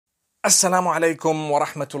Assalamu alaikum wa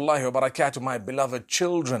rahmatullahi wa barakatuh, my beloved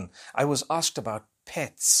children. I was asked about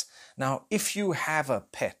pets. Now, if you have a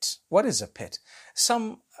pet, what is a pet?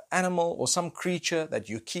 Some animal or some creature that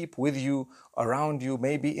you keep with you, around you,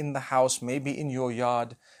 maybe in the house, maybe in your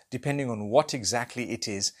yard, depending on what exactly it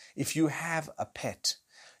is. If you have a pet,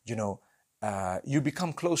 you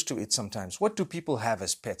become close to it sometimes. What do people have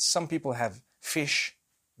as pets? Some people have fish,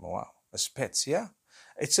 wow, as pets, yeah?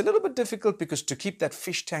 It's a little bit difficult because to keep that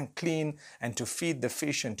fish tank clean and to feed the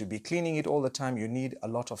fish and to be cleaning it all the time, you need a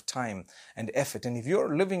lot of time and effort. And if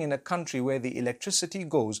you're living in a country where the electricity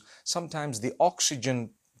goes, sometimes the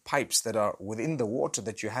oxygen pipes that are within the water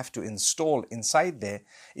that you have to install inside there,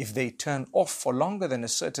 if they turn off for longer than a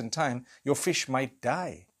certain time, your fish might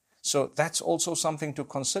die. So that's also something to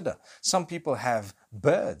consider. Some people have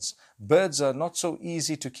birds. Birds are not so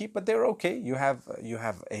easy to keep, but they're okay. You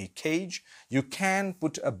have a cage. You can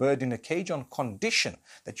put a bird in a cage on condition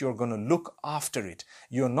that you're going to look after it.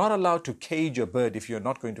 You're not allowed to cage a bird if you're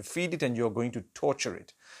not going to feed it and you're going to torture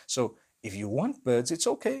it. So if you want birds, it's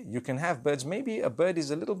okay. You can have birds. Maybe a bird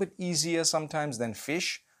is a little bit easier sometimes than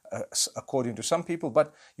fish, according to some people,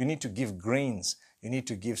 but you need to give grains. You need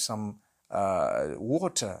to give some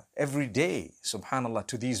water every day, subhanallah,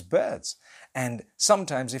 to these birds. And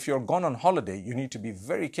sometimes if you're gone on holiday, you need to be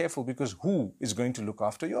very careful because who is going to look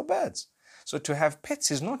after your birds? So to have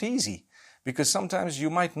pets is not easy because sometimes you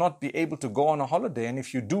might not be able to go on a holiday, and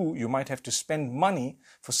if you do, you might have to spend money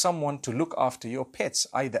for someone to look after your pets,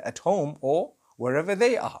 either at home or wherever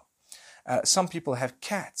they are. Some people have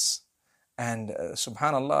cats, and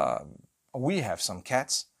subhanallah, we have some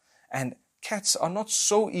cats, and cats are not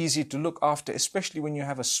so easy to look after, especially when you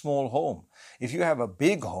have a small home. If you have a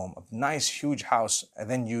big home, a nice huge house,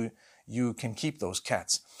 then you can keep those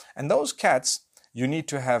cats. And those cats, you need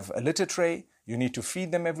to have a litter tray. You need to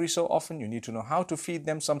feed them every so often. You need to know how to feed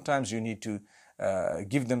them. Sometimes you need to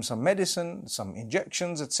give them some medicine, some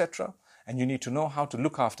injections, etc. And you need to know how to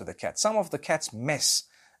look after the cat. Some of the cats mess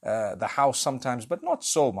the house sometimes, but not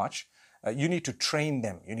so much. You need to train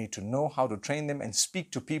them. You need to know how to train them and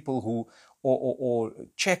speak to people who, or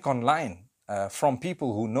check online from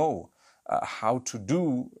people who know how to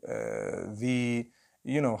do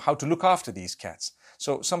how to look after these cats.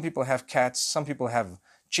 So some people have cats, some people have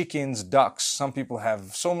chickens, ducks, some people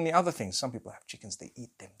have so many other things. Some people have chickens, they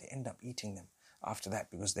eat them, they end up eating them after that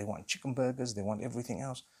because they want chicken burgers, they want everything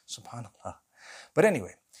else, subhanallah. But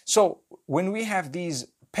anyway, so when we have these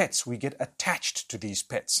pets, we get attached to these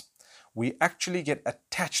pets. We actually get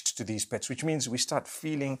attached to these pets, which means we start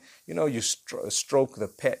feeling, you stroke the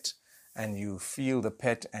pet and you feel the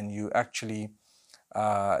pet and you actually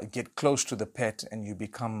get close to the pet and you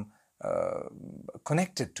become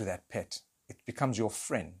connected to that pet. It becomes your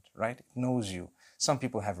friend, right? It knows you. Some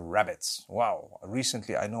people have rabbits. Wow.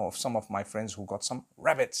 Recently, I know of some of my friends who got some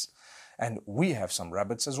rabbits, and we have some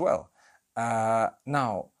rabbits as well.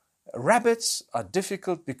 Now, rabbits are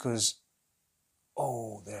difficult because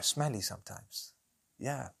they're smelly sometimes.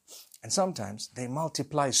 Yeah. And sometimes they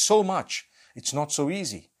multiply so much, it's not so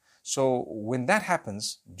easy. So when that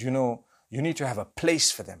happens, you need to have a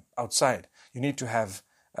place for them outside. You need to have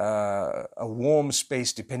a warm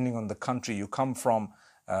space depending on the country you come from.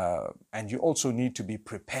 And you also need to be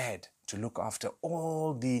prepared to look after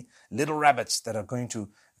all the little rabbits that are going to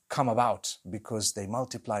come about because they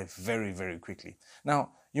multiply very, very quickly.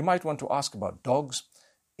 Now, you might want to ask about dogs.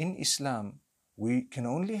 In Islam, we can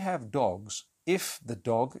only have dogs if the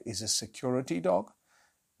dog is a security dog,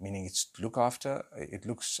 meaning it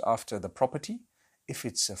looks after the property, if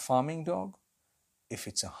it's a farming dog, if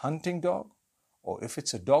it's a hunting dog, or if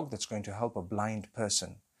it's a dog that's going to help a blind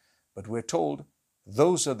person. But we're told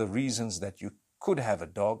those are the reasons that you could have a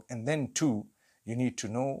dog. And then too, you need to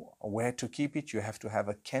know where to keep it. You have to have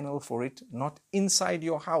a kennel for it, not inside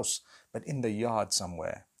your house, but in the yard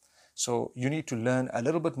somewhere. So you need to learn a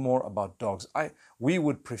little bit more about dogs. We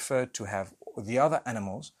would prefer to have the other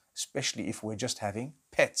animals, especially if we're just having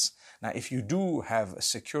pets. Now, if you do have a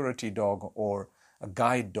security dog or a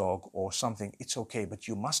guide dog or something, it's okay, but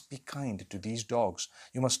you must be kind to these dogs.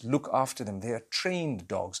 You must look after them. They are trained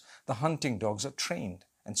dogs. The hunting dogs are trained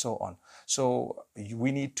and so on. So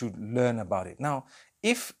we need to learn about it. Now,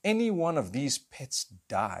 if any one of these pets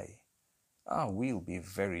die, we'll be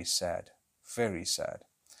very sad, very sad.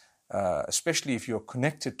 Especially if you're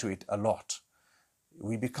connected to it a lot.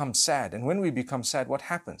 We become sad. And when we become sad, what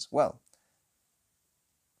happens? Well,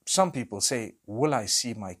 some people say, will I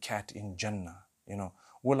see my cat in Jannah?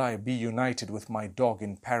 Will I be united with my dog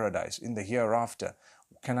in paradise, in the hereafter?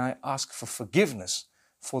 Can I ask for forgiveness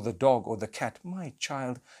for the dog or the cat? My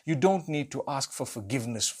child, you don't need to ask for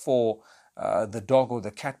forgiveness for the dog or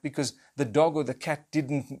the cat, because the dog or the cat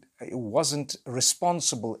wasn't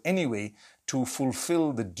responsible anyway to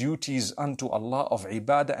fulfill the duties unto Allah of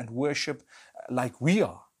ibadah and worship like we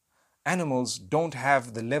are. Animals don't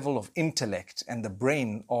have the level of intellect and the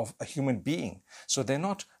brain of a human being. So they're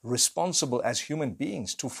not responsible as human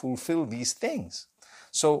beings to fulfill these things.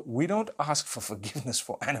 So we don't ask for forgiveness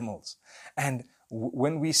for animals. And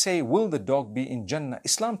when we say, will the dog be in Jannah?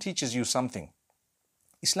 Islam teaches you something.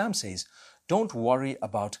 Islam says, don't worry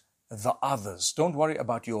about the others. Don't worry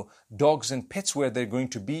about your dogs and pets where they're going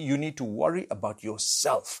to be. You need to worry about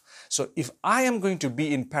yourself. So if I am going to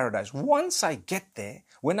be in paradise, once I get there,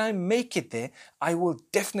 when I make it there, I will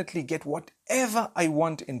definitely get whatever I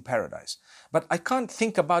want in paradise. But I can't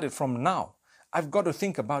think about it from now. I've got to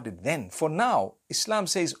think about it then. For now, Islam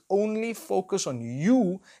says only focus on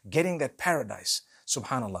you getting that paradise.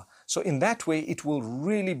 Subhanallah. So in that way, it will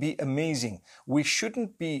really be amazing. We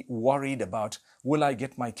shouldn't be worried about, will I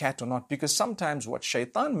get my cat or not? Because sometimes what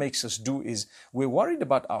shaitan makes us do is we're worried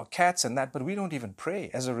about our cats and that, but we don't even pray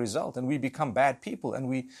as a result. And we become bad people, and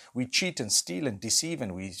we cheat and steal and deceive,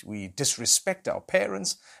 and we disrespect our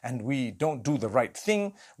parents, and we don't do the right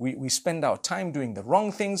thing. We spend our time doing the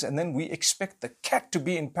wrong things, and then we expect the cat to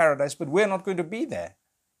be in paradise, but we're not going to be there.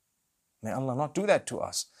 May Allah not do that to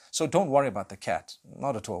us. So don't worry about the cat,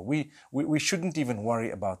 not at all. We shouldn't even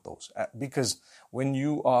worry about those, because when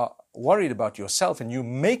you are worried about yourself and you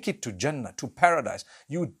make it to Jannah, to paradise,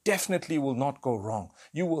 you definitely will not go wrong.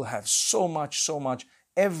 You will have so much,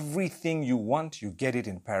 everything you want, you get it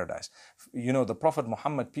in paradise. You know, the Prophet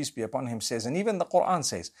Muhammad, peace be upon him, says, and even the Quran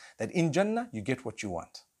says, that in Jannah you get what you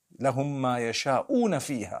want. لَهُمْ مَا يَشَاءُونَ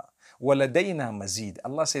فِيهَا وَلَدَيْنَا مَزِيدٌ.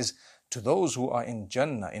 Allah says, to those who are in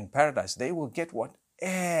Jannah, in paradise, they will get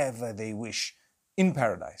whatever they wish in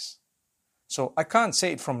paradise. So I can't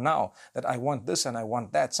say it from now that I want this and I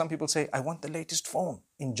want that. Some people say, I want the latest phone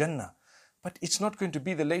in Jannah. But it's not going to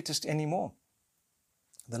be the latest anymore.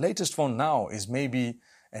 The latest phone now is maybe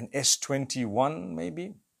an S21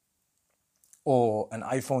 maybe, or an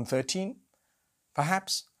iPhone 13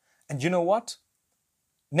 perhaps. And you know what?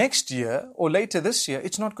 Next year or later this year,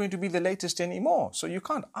 it's not going to be the latest anymore. So you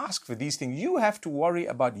can't ask for these things. You have to worry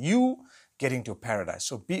about you getting to paradise.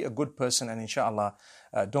 So be a good person, and inshallah,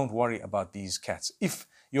 don't worry about these cats. If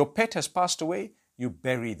your pet has passed away, you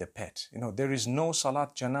bury the pet. You know, there is no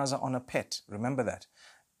salat janazah on a pet. Remember that.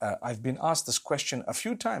 I've been asked this question a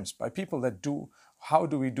few times by people that how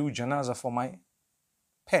do we do janazah for my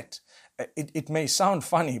pet? It may sound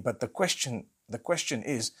funny, but the question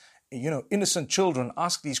is, you know, innocent children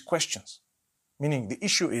ask these questions. Meaning the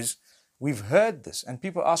issue is, we've heard this and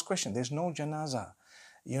people ask questions. There's no janazah.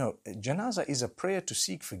 You know, janazah is a prayer to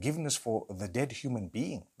seek forgiveness for the dead human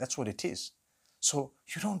being. That's what it is. So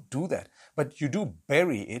you don't do that. But you do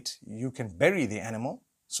bury it. You can bury the animal.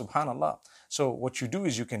 Subhanallah. So what you do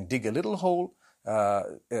is you can dig a little hole,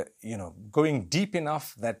 you know, going deep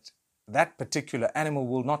enough that that particular animal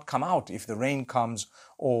will not come out if the rain comes,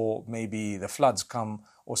 or maybe the floods come,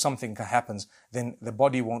 or something happens. Then the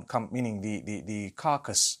body won't come, meaning the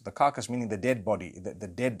carcass meaning the dead body, the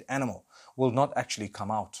dead animal will not actually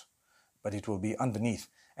come out, but it will be underneath.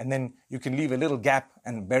 And then you can leave a little gap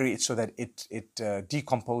and bury it so that it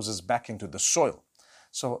decomposes back into the soil.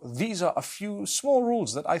 So these are a few small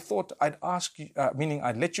rules that I thought I'd ask you, meaning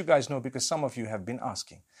I'd let you guys know, because some of you have been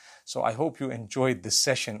asking. So I hope you enjoyed this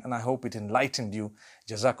session, and I hope it enlightened you.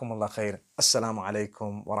 Jazakumullah khair. Assalamu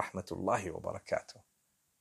alaikum wa rahmatullahi wa barakatuh.